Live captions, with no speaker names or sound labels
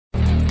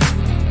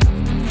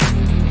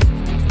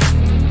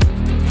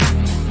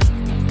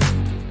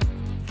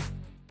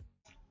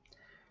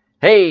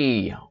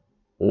Hey,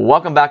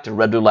 welcome back to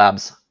Red Blue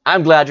Labs.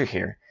 I'm glad you're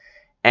here.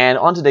 And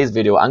on today's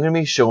video, I'm going to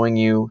be showing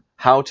you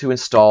how to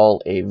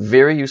install a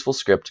very useful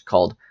script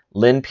called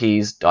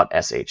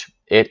linPEAS.sh.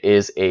 It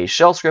is a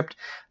shell script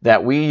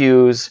that we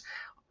use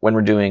when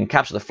we're doing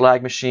capture the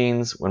flag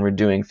machines, when we're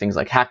doing things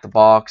like hack the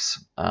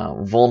box,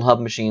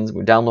 vuln machines,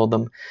 we download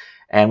them.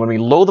 And when we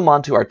load them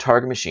onto our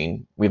target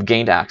machine, we've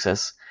gained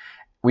access.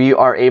 We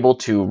are able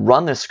to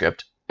run this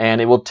script and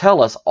it will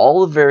tell us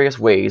all the various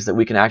ways that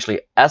we can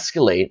actually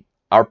escalate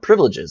our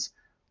privileges,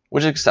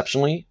 which is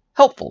exceptionally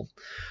helpful.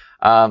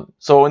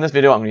 So in this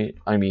video, I'm going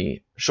to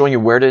be showing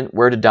you where to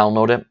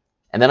download it,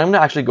 and then I'm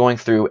actually going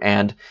through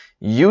and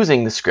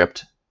using the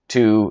script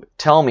to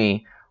tell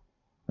me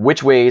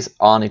which ways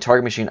on a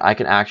target machine I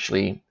can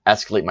actually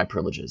escalate my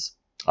privileges.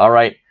 All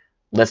right,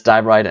 let's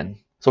dive right in.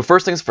 So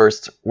first things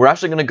first, we're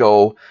actually going to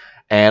go,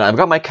 and I've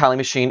got my Kali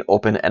machine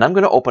open, and I'm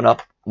going to open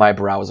up my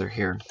browser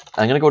here.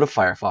 I'm going to go to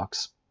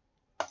Firefox,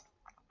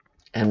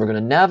 and we're going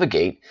to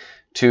navigate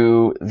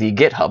to the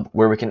GitHub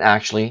where we can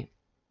actually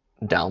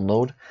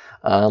download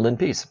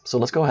linPEAS. So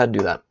let's go ahead and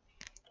do that.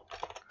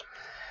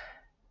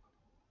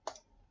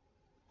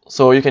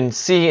 So you can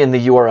see in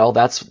the URL,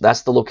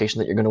 that's the location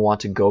that you're going to want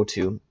to go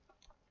to.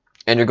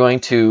 And you're going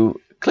to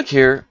click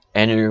here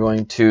and you're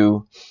going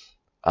to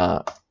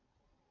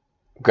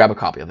grab a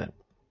copy of it.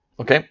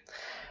 Okay?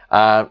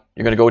 You're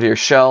going to go to your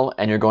shell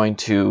and you're going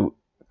to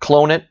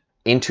clone it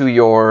into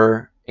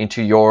your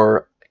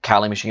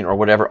Kali machine or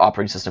whatever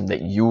operating system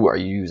that you are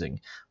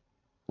using.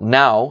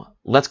 Now,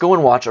 let's go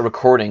and watch a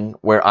recording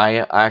where I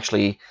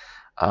actually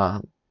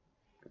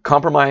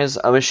compromise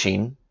a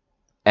machine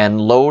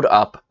and load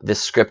up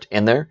this script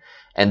in there.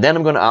 And then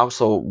I'm going to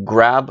also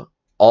grab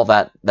all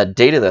that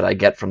data that I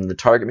get from the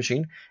target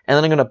machine, and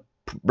then I'm going to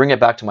bring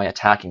it back to my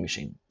attacking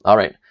machine. All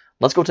right,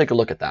 let's go take a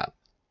look at that.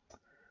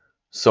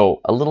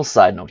 So a little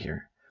side note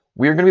here.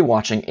 We're going to be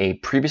watching a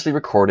previously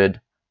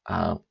recorded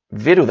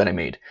video that I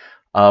made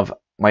of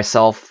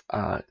myself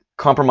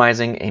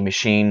compromising a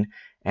machine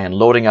and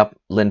loading up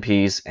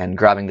linPEAS and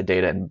grabbing the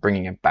data and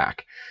bringing it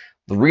back.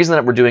 The reason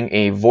that we're doing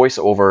a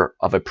voiceover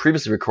of a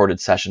previously recorded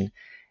session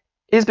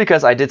is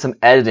because I did some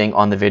editing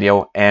on the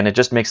video and it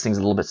just makes things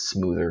a little bit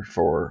smoother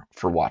for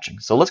watching.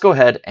 So let's go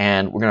ahead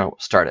and we're going to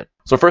start it.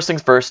 So first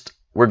things first,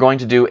 we're going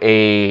to do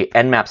a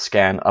nmap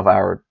scan of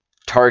our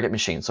target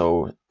machine.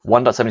 So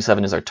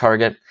 1.77 is our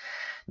target.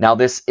 Now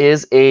this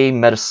is a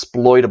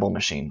metasploitable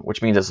machine,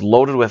 which means it's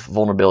loaded with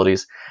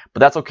vulnerabilities, but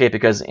that's okay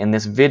because in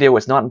this video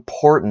it's not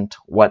important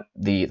what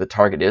the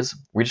target is.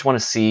 We just want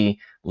to see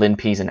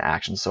linPEAS in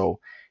action. So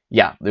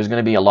yeah, there's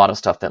going to be a lot of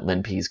stuff that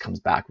linPEAS comes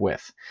back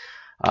with.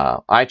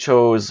 I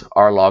chose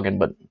rlogin,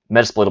 but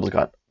Metasploitable's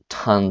got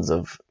tons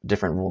of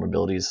different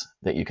vulnerabilities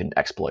that you can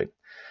exploit.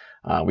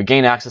 We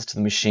gain access to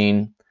the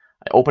machine.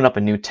 I open up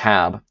a new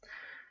tab,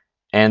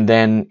 and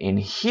then in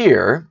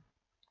here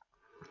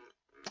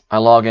I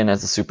log in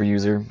as a super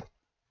user,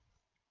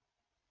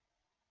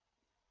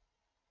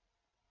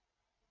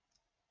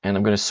 and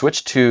I'm going to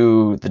switch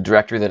to the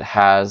directory that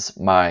has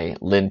my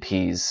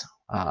linPEAS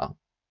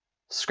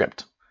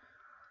script.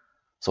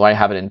 So I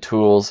have it in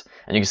tools,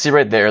 and you can see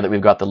right there that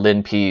we've got the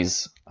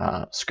linPEAS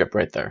script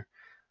right there.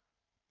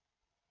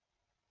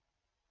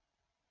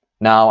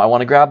 Now I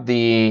want to grab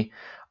the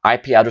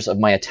IP address of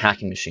my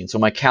attacking machine. So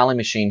my Kali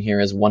machine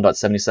here is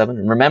 1.77,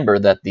 and remember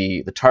that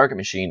the target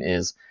machine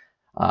is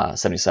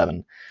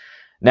 77.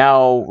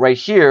 Now right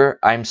here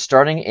I'm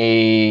starting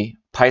a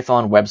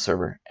Python web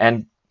server,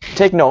 and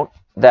take note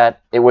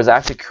that it was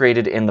actually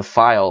created in the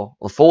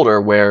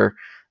folder where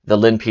the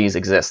linPEAS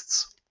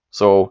exists.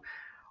 So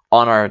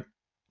on our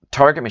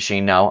target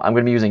machine now, I'm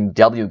going to be using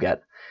wget,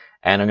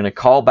 and I'm going to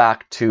call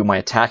back to my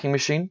attacking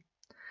machine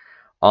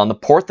on the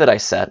port that I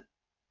set,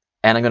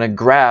 and I'm going to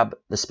grab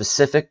the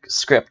specific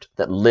script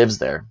that lives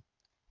there.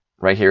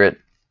 Right here,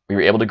 we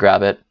were able to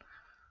grab it.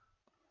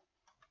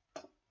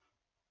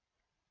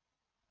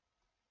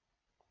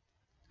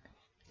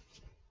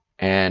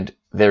 And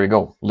there we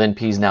go.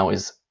 linPEAS now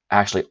is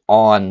actually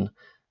on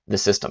the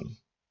system.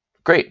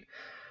 Great.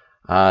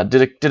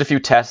 Did a few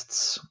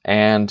tests,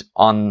 and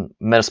on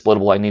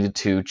Metasploitable I needed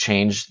to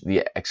change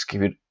the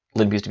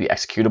linPEAS to be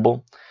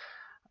executable,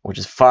 which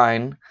is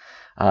fine.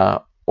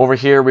 Over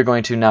here we're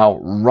going to now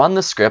run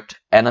the script,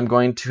 and I'm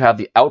going to have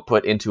the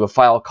output into a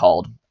file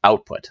called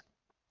output.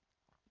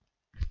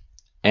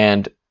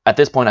 And at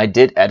this point I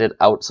did edit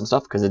out some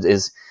stuff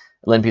because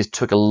linPEAS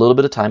took a little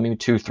bit of time, maybe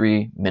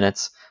 2-3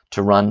 minutes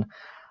to run,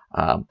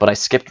 but I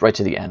skipped right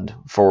to the end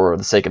for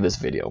the sake of this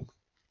video.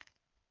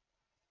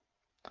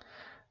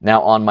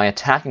 Now on my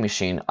attacking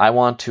machine, I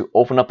want to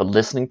open up a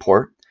listening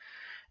port,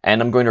 and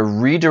I'm going to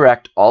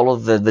redirect all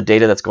of the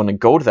data that's going to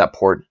go to that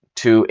port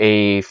to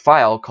a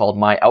file called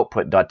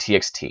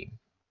myoutput.txt.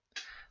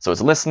 So it's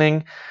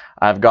listening.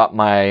 I've got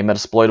my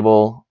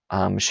Metasploitable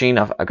machine.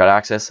 I've got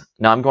access.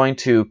 Now I'm going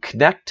to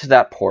connect to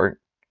that port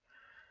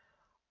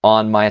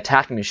on my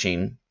attacking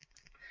machine,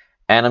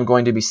 and I'm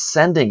going to be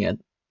sending it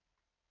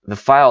the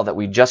file that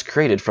we just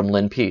created from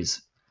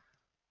linPEAS.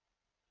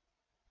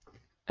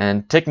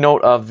 And take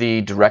note of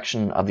the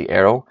direction of the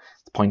arrow.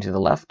 It's pointing to the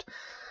left.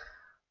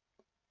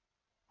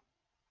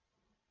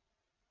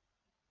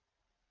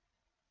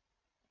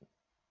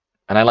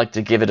 And I like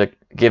to give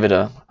it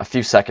a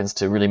few seconds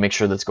to really make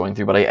sure that's going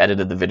through, but I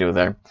edited the video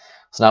there.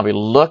 So now if we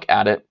look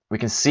at it, we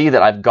can see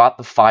that I've got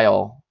the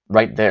file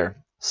right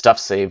there, stuff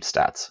saved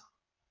stats.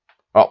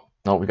 Oh,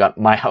 no, we got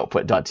my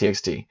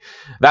output.txt.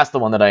 That's the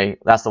one that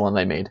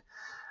I made.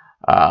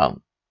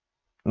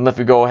 And if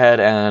we go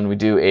ahead and we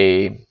do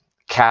a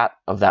cat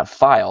of that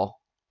file,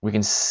 we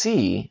can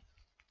see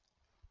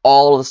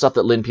all of the stuff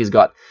that linPEAS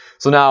got.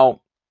 So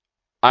now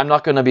I'm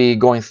not going to be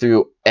going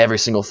through every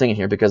single thing in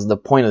here because the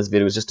point of this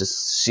video is just to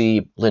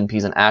see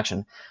linPEAS in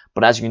action.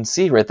 But as you can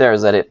see right there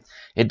is that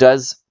it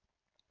does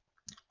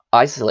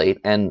isolate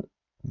and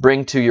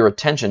bring to your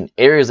attention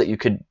areas that you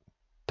could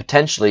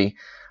potentially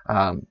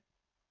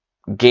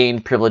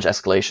gain privilege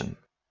escalation.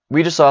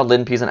 We just saw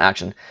linPEAS in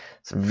action.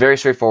 It's very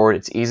straightforward.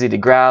 It's easy to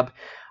grab.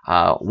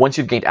 Once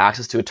you've gained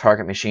access to a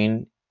target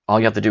machine, all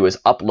you have to do is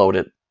upload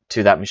it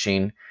to that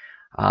machine,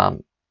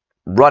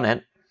 run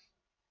it,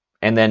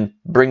 and then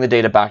bring the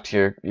data back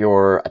to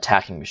your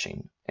attacking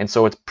machine. And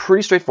so it's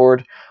pretty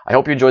straightforward. I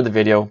hope you enjoyed the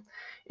video.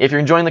 If you're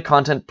enjoying the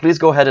content, please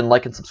go ahead and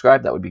like and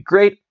subscribe. That would be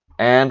great.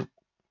 And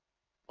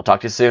I'll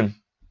talk to you soon.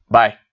 Bye.